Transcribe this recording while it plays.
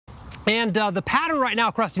And the pattern right now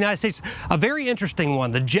across the United States, a very interesting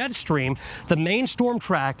one. The jet stream, the main storm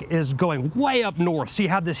track, is going way up north. So you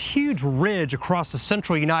have this huge ridge across the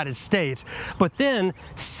central United States. But then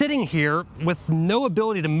sitting here with no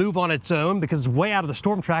ability to move on its own because it's way out of the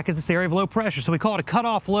storm track is this area of low pressure. So we call it a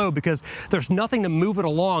cutoff low because there's nothing to move it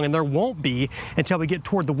along, and there won't be until we get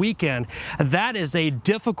toward the weekend. That is a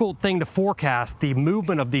difficult thing to forecast, the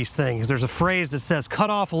movement of these things. There's a phrase that says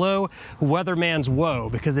cutoff low, weatherman's woe,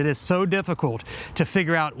 because it is so difficult to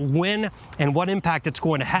figure out when and what impact it's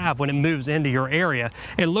going to have when it moves into your area.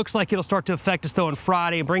 It looks like it'll start to affect us though on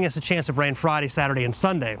Friday and bring us a chance of rain Friday, Saturday, and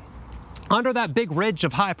Sunday. Under that big ridge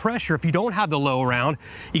of high pressure, if you don't have the low around,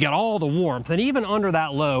 you got all the warmth. And even under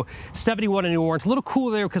that low, 71 in New Orleans, a little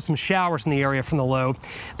cooler there because some showers in the area from the low,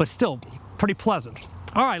 but still pretty pleasant.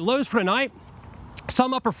 All right, lows for tonight.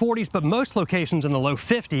 Some upper 40s, but most locations in the low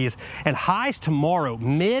 50s, and highs tomorrow,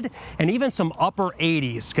 mid and even some upper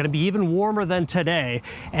 80s. Going to be even warmer than today,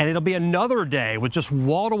 and it'll be another day with just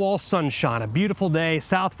wall-to-wall sunshine. A beautiful day,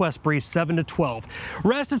 southwest breeze 7 to 12.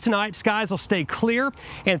 Rest of tonight, skies will stay clear,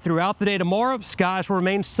 and throughout the day tomorrow, skies will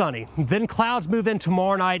remain sunny. Then clouds move in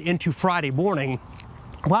tomorrow night into Friday morning.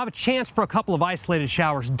 We'll have a chance for a couple of isolated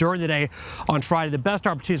showers during the day on Friday. The best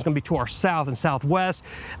opportunity is going to be to our south and southwest,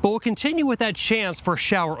 but we'll continue with that chance for a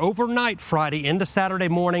shower overnight Friday into Saturday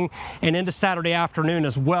morning and into Saturday afternoon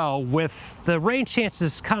as well, with the rain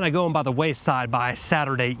chances kind of going by the wayside by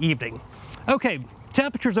Saturday evening. Okay.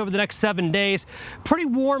 Temperatures over the next 7 days, pretty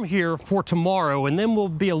warm here for tomorrow, and then we'll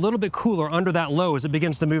be a little bit cooler under that low as it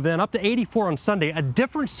begins to move in, up to 84 on Sunday. A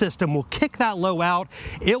different system will kick that low out.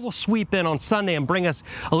 It will sweep in on Sunday and bring us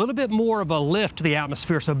a little bit more of a lift to the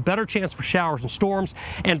atmosphere, so better chance for showers and storms.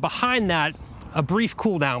 And behind that, a brief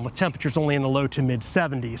cool down with temperatures only in the low to mid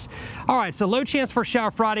 70s. All right, so low chance for a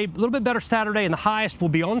shower Friday, a little bit better Saturday, and the highest will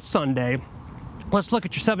be on Sunday. Let's look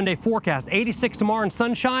at your 7-day forecast. 86 tomorrow and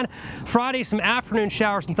sunshine. Friday, some afternoon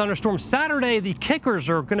showers and thunderstorms. Saturday, the Kickers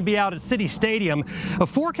are going to be out at City Stadium. The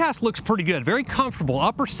forecast looks pretty good, very comfortable.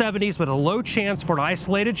 Upper 70s with a low chance for an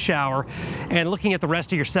isolated shower. And looking at the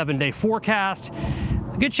rest of your 7-day forecast,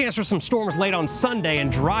 a good chance for some storms late on Sunday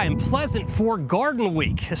and dry and pleasant for Garden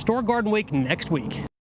Week. Historic Garden Week next week.